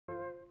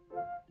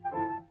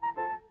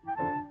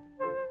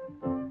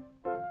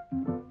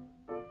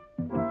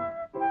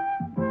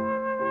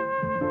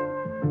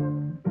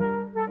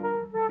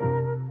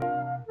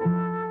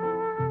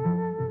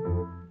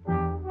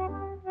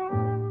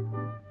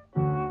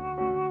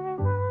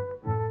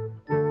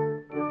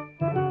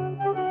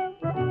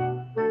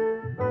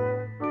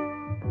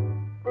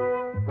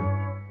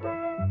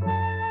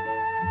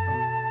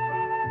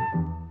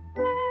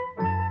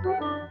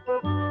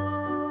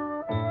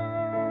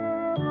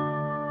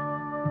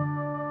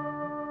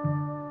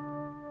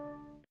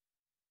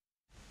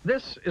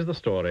This is the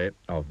story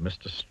of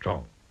Mr.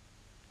 Strong.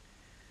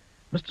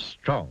 Mr.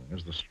 Strong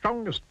is the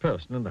strongest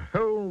person in the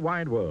whole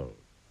wide world.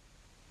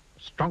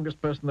 The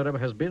strongest person that ever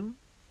has been,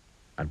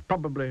 and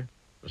probably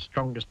the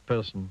strongest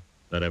person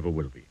that ever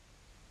will be.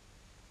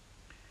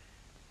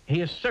 He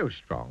is so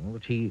strong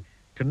that he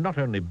can not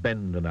only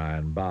bend an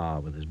iron bar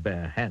with his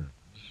bare hands,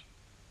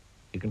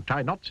 he can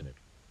tie knots in it.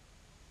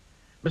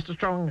 Mr.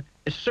 Strong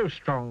is so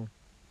strong,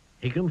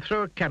 he can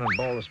throw a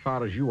cannonball as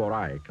far as you or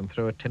I can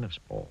throw a tennis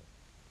ball.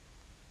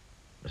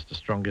 Mr.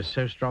 Strong is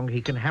so strong,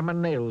 he can hammer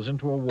nails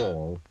into a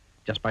wall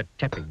just by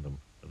tapping them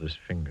with his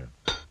finger.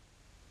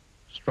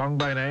 Strong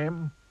by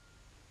name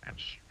and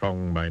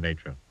strong by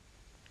nature.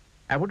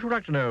 And would you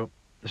like to know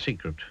the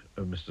secret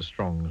of Mr.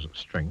 Strong's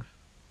strength?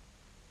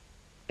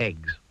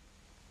 Eggs.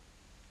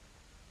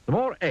 The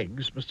more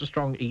eggs Mr.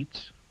 Strong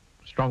eats,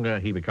 the stronger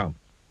he becomes.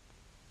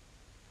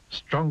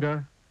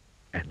 Stronger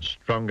and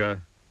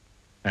stronger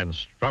and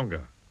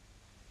stronger.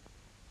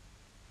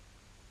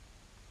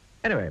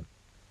 Anyway,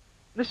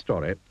 this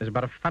story is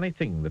about a funny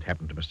thing that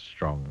happened to Mr.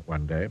 Strong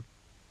one day.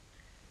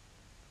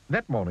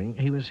 That morning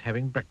he was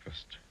having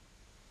breakfast.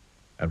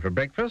 And for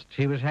breakfast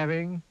he was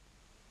having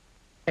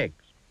eggs.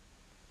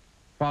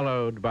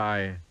 Followed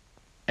by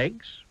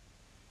eggs.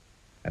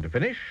 And to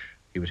finish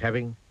he was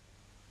having,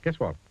 guess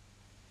what?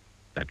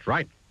 That's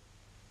right,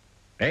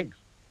 eggs.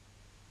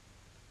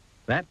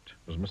 That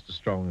was Mr.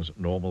 Strong's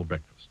normal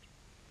breakfast.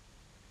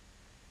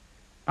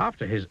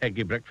 After his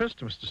eggy breakfast,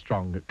 Mr.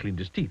 Strong cleaned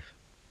his teeth.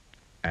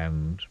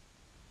 And,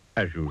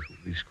 as usual,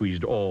 he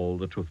squeezed all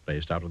the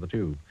toothpaste out of the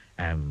tube.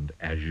 And,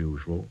 as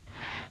usual,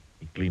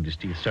 he cleaned his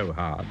teeth so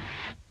hard,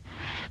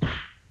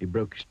 he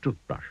broke his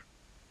toothbrush.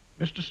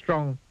 Mr.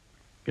 Strong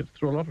gets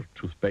through a lot of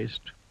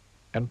toothpaste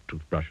and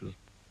toothbrushes.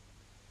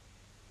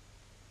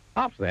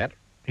 After that,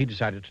 he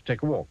decided to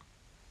take a walk.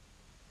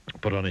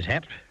 Put on his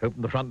hat,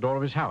 opened the front door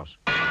of his house.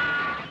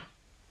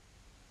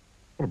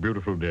 What a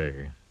beautiful day,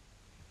 he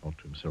thought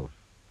to himself.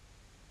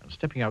 And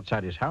stepping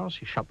outside his house,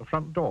 he shut the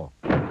front door.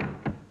 The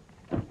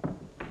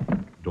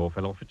door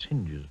fell off its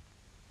hinges.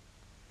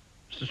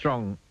 Mr.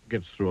 Strong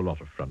gets through a lot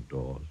of front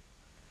doors.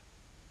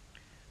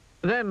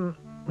 Then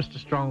Mr.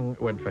 Strong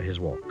went for his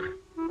walk.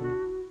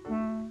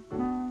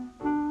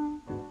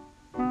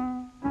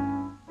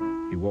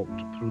 He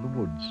walked through the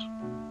woods.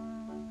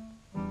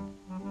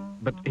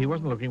 But he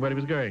wasn't looking where he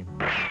was going.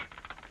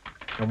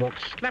 And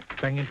walked slap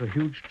bang into a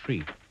huge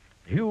tree.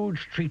 The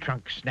huge tree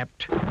trunk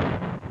snapped,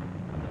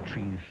 and the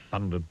tree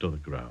thundered to the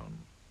ground.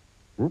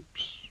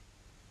 Whoops,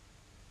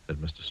 said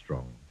Mr.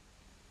 Strong.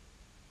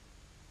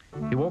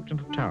 He walked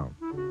into town.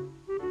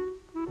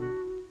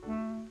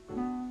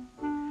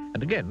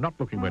 And again, not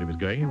looking where he was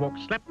going, he walked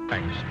slap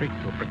bang straight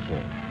to a brick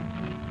wall.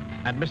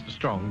 And Mr.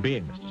 Strong,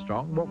 being Mr.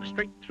 Strong, walked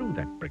straight through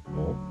that brick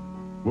wall.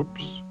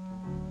 Whoops,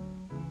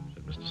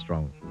 said Mr.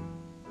 Strong.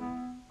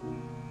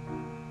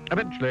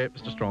 Eventually,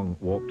 Mr. Strong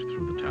walked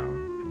through the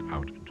town and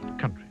out into the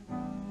country,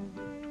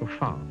 to a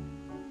farm.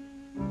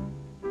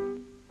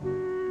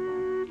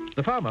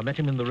 The farmer met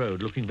him in the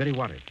road, looking very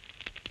worried.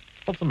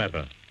 What's the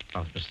matter?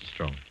 Asked Mr.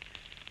 Strong.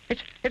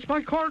 It's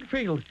my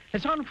cornfield.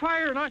 It's on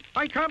fire, and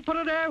I can't put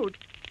it out.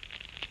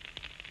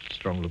 Mr.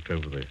 Strong looked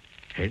over the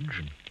hedge,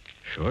 and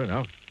sure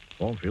enough, the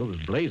cornfield was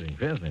blazing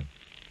fiercely.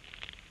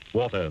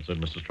 Water, said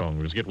Mr. Strong.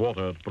 We must get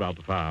water to put out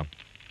the fire.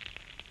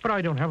 But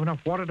I don't have enough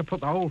water to put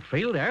the whole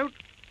field out,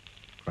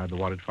 cried the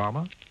worried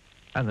farmer.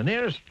 And the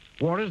nearest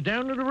water's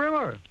down to the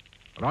river,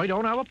 and I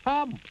don't have a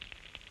pump.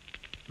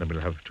 Then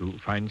we'll have to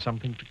find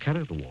something to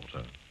carry the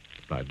water,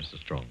 replied Mr.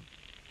 Strong.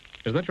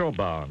 Is that your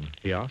barn?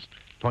 He asked,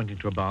 pointing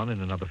to a barn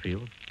in another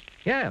field.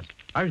 Yes,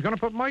 I was going to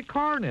put my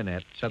corn in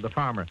it, said the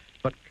farmer.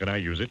 But can I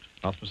use it?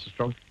 Asked Mr.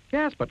 Strong.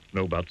 Yes, but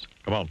no buts.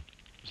 Come on.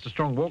 Mr.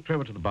 Strong walked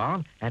over to the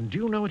barn, and do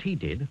you know what he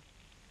did?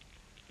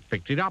 He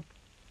picked it up.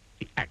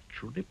 He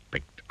actually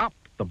picked up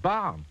the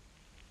barn.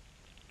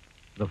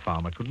 The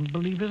farmer couldn't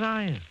believe his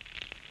eyes.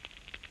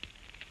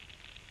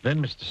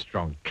 Then Mr.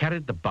 Strong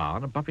carried the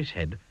barn above his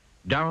head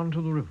down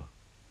to the river.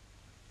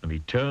 And he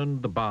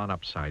turned the barn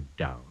upside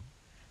down.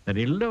 Then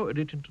he lowered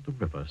it into the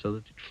river so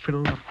that it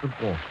filled up with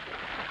water.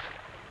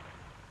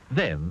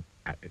 Then,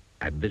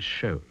 and this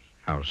shows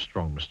how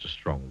strong Mr.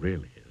 Strong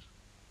really is,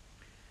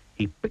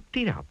 he picked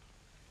it up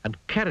and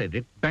carried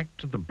it back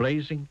to the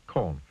blazing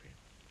cornfield.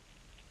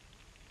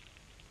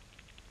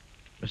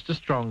 Mr.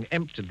 Strong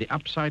emptied the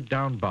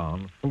upside-down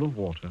barn full of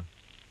water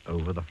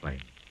over the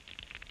flame.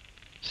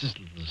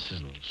 Sizzle,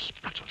 sizzle,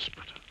 sputter,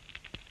 sputter.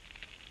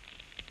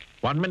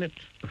 1 minute,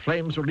 the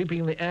flames were leaping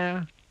in the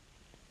air.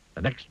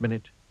 The next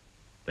minute,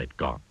 they'd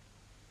gone.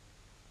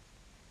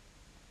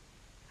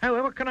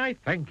 However can I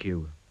thank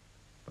you?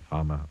 The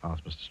farmer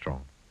asked Mr.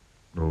 Strong.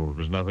 Oh,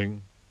 there's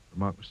nothing,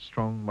 remarked Mr.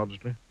 Strong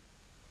modestly.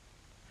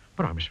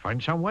 But I must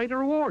find some way to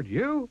reward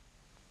you,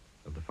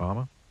 said the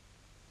farmer.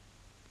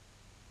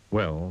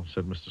 Well,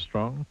 said Mr.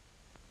 Strong,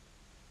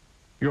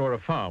 you're a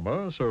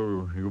farmer,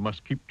 so you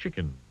must keep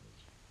chickens.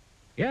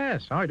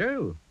 Yes, I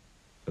do,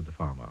 said the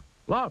farmer.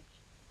 Lots.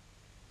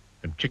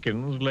 And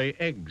chickens lay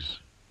eggs,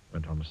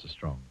 went on Mr.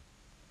 Strong.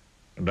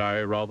 And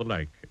I rather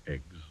like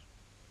eggs.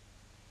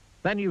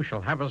 Then you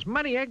shall have as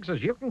many eggs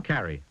as you can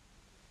carry,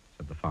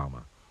 said the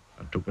farmer,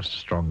 and took Mr.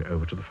 Strong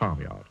over to the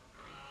farmyard.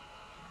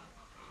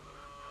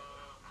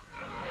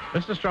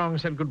 Mr. Strong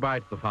said goodbye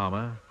to the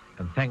farmer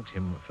and thanked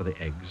him for the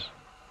eggs,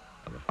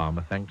 and the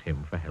farmer thanked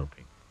him for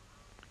helping.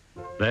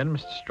 Then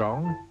Mr.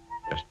 Strong,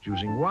 just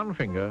using one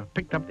finger,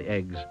 picked up the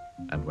eggs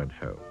and went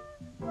home.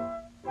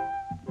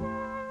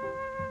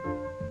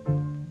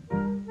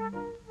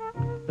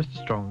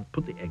 Mr. Strong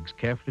put the eggs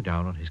carefully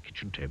down on his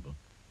kitchen table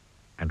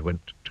and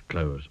went to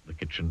close the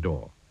kitchen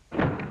door.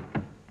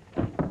 The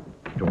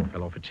door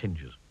fell off its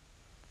hinges.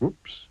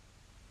 Whoops,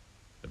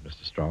 said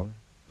Mr. Strong,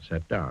 and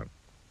sat down.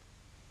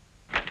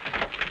 The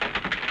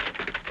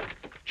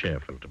chair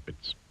fell to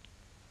bits.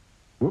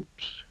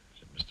 Whoops,